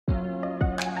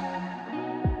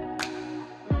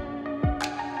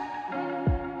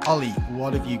Ollie,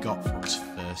 what have you got for us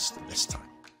first this time?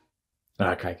 All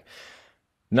right, Craig.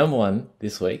 Number one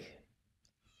this week,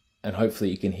 and hopefully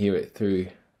you can hear it through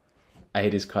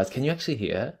Ada's cries. Can you actually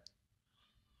hear her?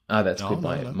 Ah, that's No, good. no,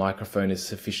 My no. microphone is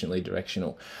sufficiently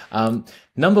directional.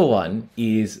 Number one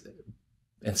is,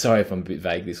 and sorry if I'm a bit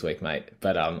vague this week, mate,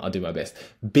 but I'll do my best.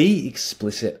 Be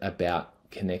explicit about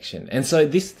connection. And so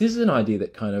this is an idea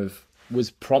that kind of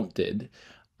was prompted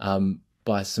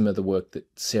by some of the work that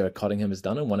Sarah Cottingham has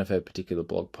done in one of her particular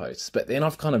blog posts. But then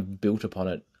I've kind of built upon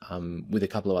it with a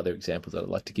couple of other examples that I'd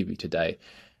like to give you today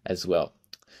as well.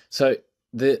 So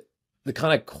the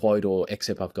kind of quote or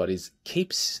excerpt I've got is I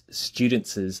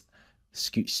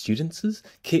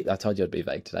told you I'd be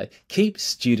vague today. Keep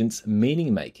students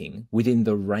meaning making within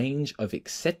the range of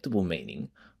acceptable meaning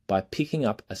by picking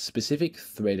up a specific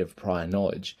thread of prior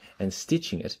knowledge and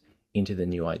stitching it into the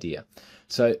new idea.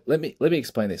 So let me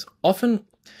explain this. Often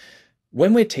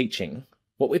when we're teaching,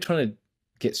 what we're trying to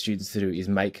get students to do is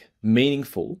make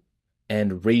meaningful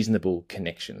and reasonable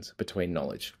connections between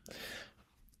knowledge.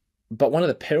 But one of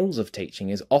the perils of teaching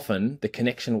is often the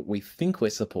connection we think we're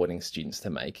supporting students to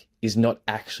make is not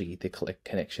actually the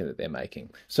connection that they're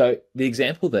making. So the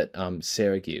example that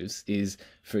Sarah gives is,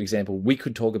 for example, we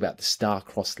could talk about the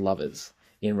star-crossed lovers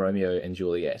in Romeo and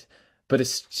Juliet, but a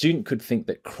student could think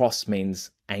that cross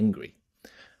means angry,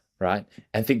 right?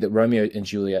 And think that Romeo and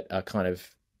Juliet are kind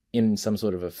of in some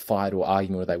sort of a fight or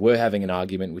argument, or they were having an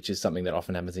argument, which is something that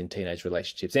often happens in teenage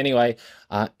relationships anyway,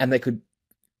 and they could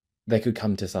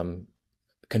come to some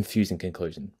confusing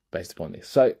conclusion based upon this.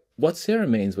 So what Sarah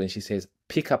means when she says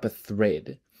pick up a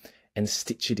thread and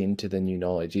stitch it into the new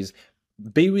knowledge is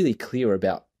be really clear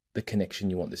about the connection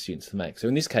you want the students to make. So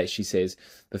in this case, she says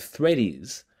the thread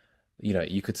is,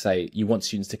 you could say you want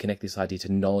students to connect this idea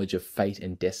to knowledge of fate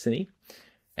and destiny.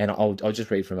 And I'll just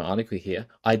read from an article here.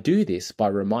 I do this by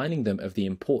reminding them of the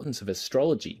importance of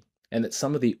astrology and that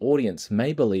some of the audience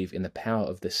may believe in the power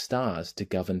of the stars to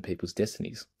govern people's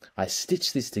destinies. I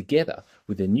stitch this together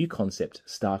with the new concept,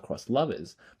 star-crossed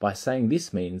lovers, by saying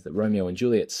this means that Romeo and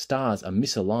Juliet's stars are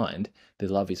misaligned, their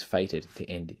love is fated to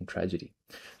end in tragedy.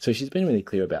 So she's been really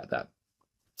clear about that.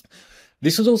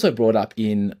 This was also brought up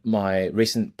in my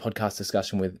recent podcast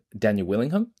discussion with Daniel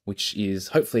Willingham, which is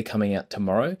hopefully coming out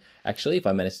tomorrow, actually, if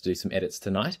I manage to do some edits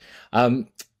tonight. And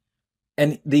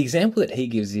the example that he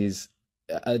gives is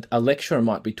a lecturer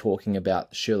might be talking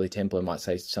about Shirley Temple and might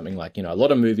say something like, a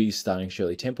lot of movies starring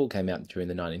Shirley Temple came out during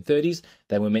the 1930s.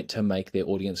 They were meant to make their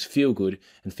audience feel good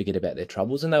and forget about their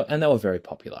troubles, and they were very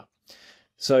popular.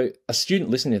 So a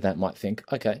student listening to that might think,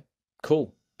 okay,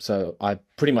 cool. So I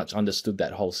pretty much understood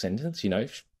that whole sentence.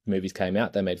 Movies came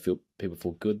out, they made people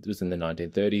feel good. It was in the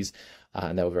 1930s,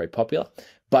 and they were very popular.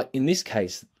 But in this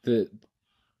case, the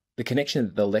connection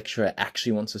that the lecturer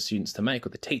actually wants the students to make, or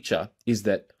the teacher, is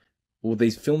that, well,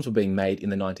 these films were being made in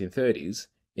the 1930s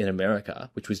in America,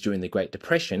 which was during the Great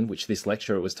Depression, which this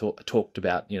lecturer was talked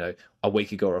about, a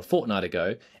week ago or a fortnight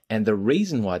ago. And the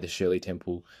reason why the Shirley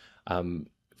Temple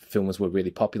films were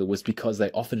really popular was because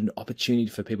they offered an opportunity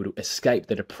for people to escape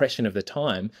the depression of the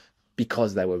time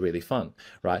because they were really fun,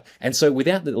 right? And so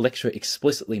without the lecturer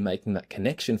explicitly making that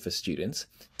connection for students,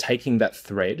 taking that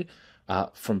thread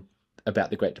from about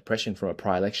the Great Depression from a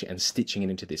prior lecture and stitching it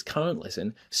into this current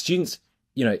lesson, students,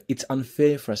 it's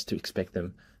unfair for us to expect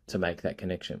them to make that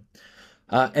connection.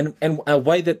 And a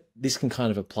way that this can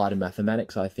kind of apply to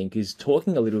mathematics, I think, is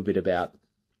talking a little bit about,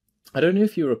 I don't know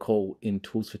if you recall in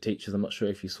Tools for Teachers, I'm not sure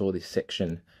if you saw this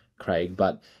section, Craig,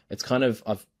 but it's kind of,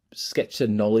 I've sketched a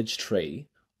knowledge tree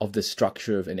of the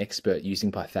structure of an expert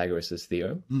using Pythagoras'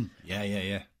 theorem.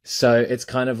 Yeah. So it's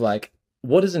kind of like,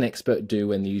 what does an expert do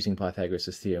when they're using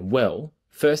Pythagoras' theorem? Well,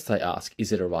 first they ask,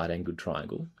 is it a right-angled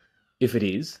triangle? If it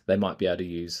is, they might be able to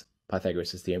use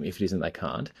Pythagoras' theorem. If it isn't, they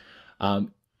can't.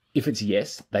 If it's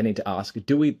yes, they need to ask,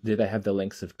 do they have the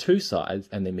lengths of two sides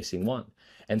and they're missing one?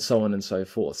 And so on and so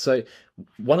forth. So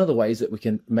one of the ways that we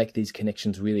can make these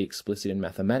connections really explicit in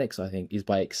mathematics, I think, is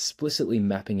by explicitly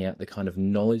mapping out the kind of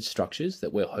knowledge structures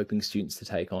that we're hoping students to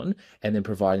take on, and then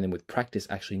providing them with practice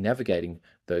actually navigating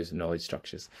those knowledge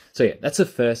structures. So yeah, that's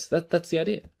that's the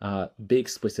idea. Be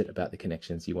explicit about the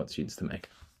connections you want students to make.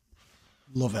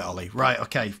 Love it, Ollie. Right,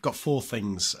 okay, I've got four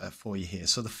things for you here.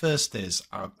 So the first is,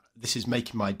 this is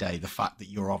making my day, the fact that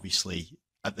you're obviously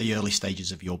at the early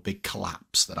stages of your big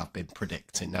collapse that I've been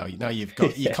predicting. Now you've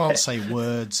got, you can't say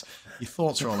words, your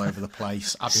thoughts are all over the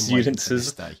place. I've been waiting for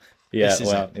this day. Yeah,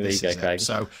 well, there you go, Craig.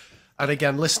 So, and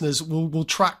again, listeners, we'll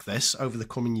track this over the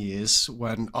coming years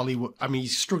when Ollie,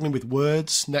 he's struggling with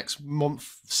words next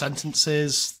month,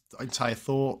 sentences, entire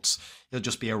thoughts. He'll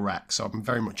just be a wreck. So I'm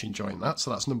very much enjoying that.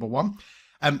 So that's number one.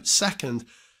 Second,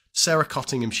 Sarah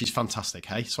Cottingham, she's fantastic,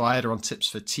 hey? So I had her on Tips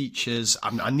for Teachers.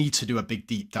 I need to do a big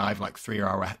deep dive, like 3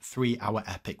 hour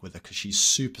epic with her, because she's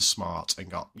super smart and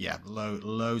got,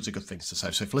 loads of good things to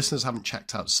say. So if listeners haven't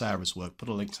checked out Sarah's work, put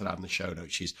a link to that in the show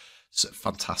notes. She's a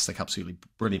fantastic, absolutely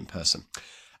brilliant person.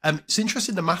 It's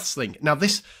interesting, the maths thing. Now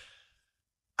this,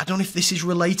 I don't know if this is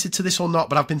related to this or not,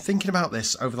 but I've been thinking about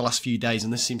this over the last few days,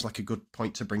 and this seems like a good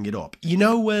point to bring it up. You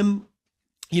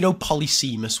know,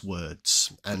 polysemous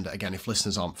words. And again, if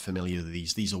listeners aren't familiar with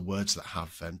these are words that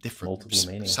have different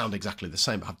Multiple meanings. Sound exactly the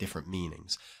same, but have different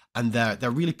meanings. And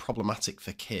they're really problematic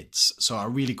for kids. So a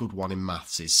really good one in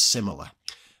maths is similar,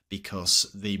 because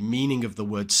the meaning of the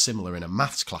word similar in a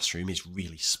maths classroom is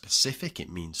really specific. It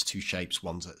means two shapes,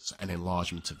 one's an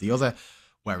enlargement of the other,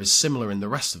 whereas similar in the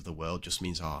rest of the world just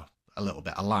means a little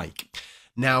bit alike.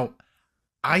 Now,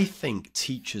 I think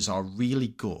teachers are really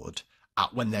good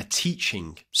at, when they're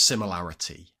teaching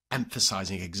similarity,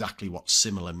 emphasizing exactly what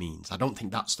similar means. I don't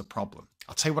think that's the problem.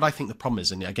 I'll tell you what I think the problem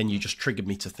is, and again, you just triggered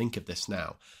me to think of this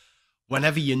now.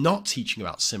 Whenever you're not teaching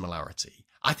about similarity,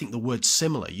 I think the word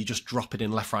similar, you just drop it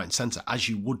in left, right, and center, as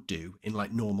you would do in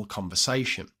like normal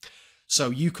conversation.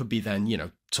 So you could be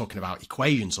then, talking about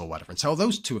equations or whatever, and say, oh,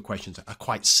 those two equations are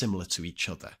quite similar to each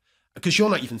other. Because you're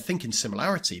not even thinking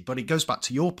similarity, but it goes back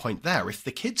to your point there. If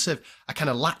the kids are kind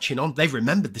of latching on, they've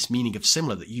remembered this meaning of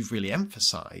similar that you've really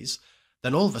emphasized,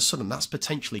 then all of a sudden that's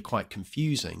potentially quite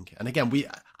confusing. And again,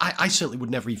 I certainly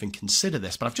would never even consider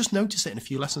this, but I've just noticed it in a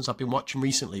few lessons I've been watching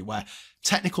recently where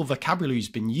technical vocabulary has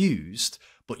been used,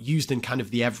 but used in kind of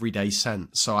the everyday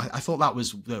sense. So I thought that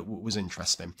was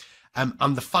interesting.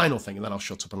 And the final thing, and then I'll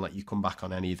shut up and let you come back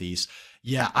on any of these.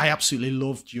 Yeah, I absolutely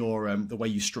loved your the way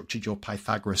you structured your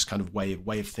Pythagoras kind of way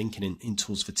of thinking in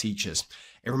Tools for Teachers.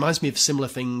 It reminds me of similar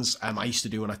things I used to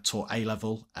do when I taught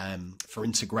A-level for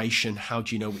integration. How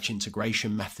do you know which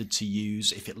integration method to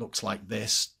use? If it looks like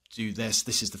this, do this.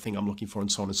 This is the thing I'm looking for,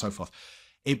 and so on and so forth.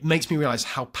 It makes me realize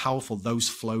how powerful those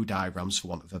flow diagrams, for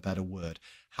want of a better word,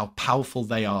 how powerful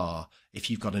they are if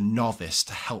you've got a novice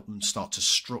to help them start to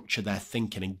structure their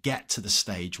thinking and get to the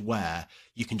stage where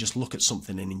you can just look at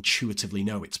something and intuitively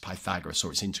know it's Pythagoras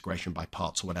or it's integration by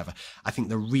parts or whatever. I think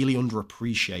they're really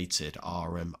underappreciated,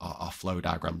 our flow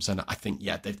diagrams. And I think,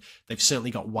 they've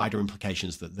certainly got wider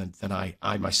implications than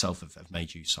I myself have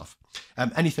made use of.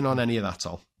 Anything on any of that,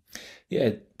 Al?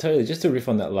 Yeah, totally. Just to riff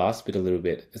on that last bit a little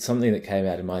bit, it's something that came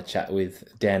out in my chat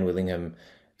with Dan Willingham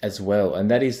as well.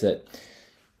 And that is that,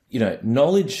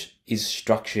 knowledge is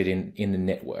structured in a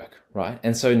network, right?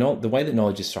 And so the way that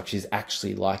knowledge is structured is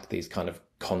actually like these kind of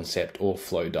concept or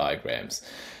flow diagrams.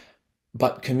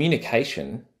 But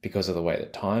communication, because of the way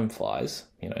that time flies,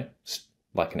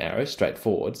 like an arrow, straight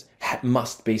forwards,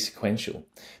 must be sequential.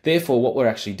 Therefore, what we're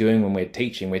actually doing when we're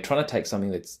teaching, we're trying to take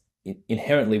something that's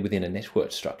inherently within a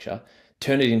network structure,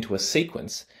 turn it into a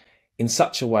sequence in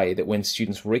such a way that when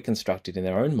students reconstruct it in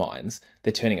their own minds,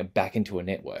 they're turning it back into a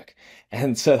network.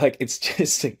 And so it's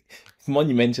just a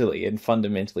monumentally and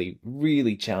fundamentally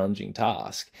really challenging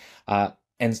task.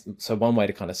 And so one way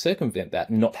to kind of circumvent that,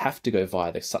 not have to go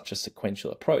via such a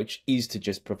sequential approach, is to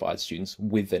just provide students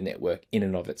with the network in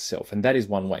and of itself. And that is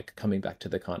one way, coming back to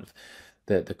the kind of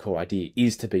the core idea,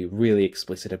 is to be really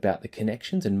explicit about the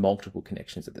connections and multiple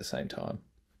connections at the same time.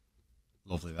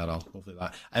 Lovely that, Al. Lovely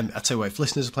that. I tell you what, if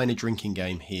listeners are playing a drinking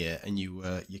game here and your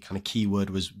kind of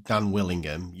keyword was Dan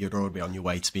Willingham, you'd already be on your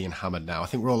way to being hammered now. I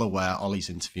think we're all aware Ollie's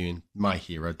interviewing my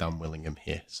hero, Dan Willingham,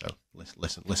 here. So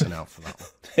listen out for that one.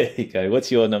 There you go.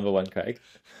 What's your number one, Craig?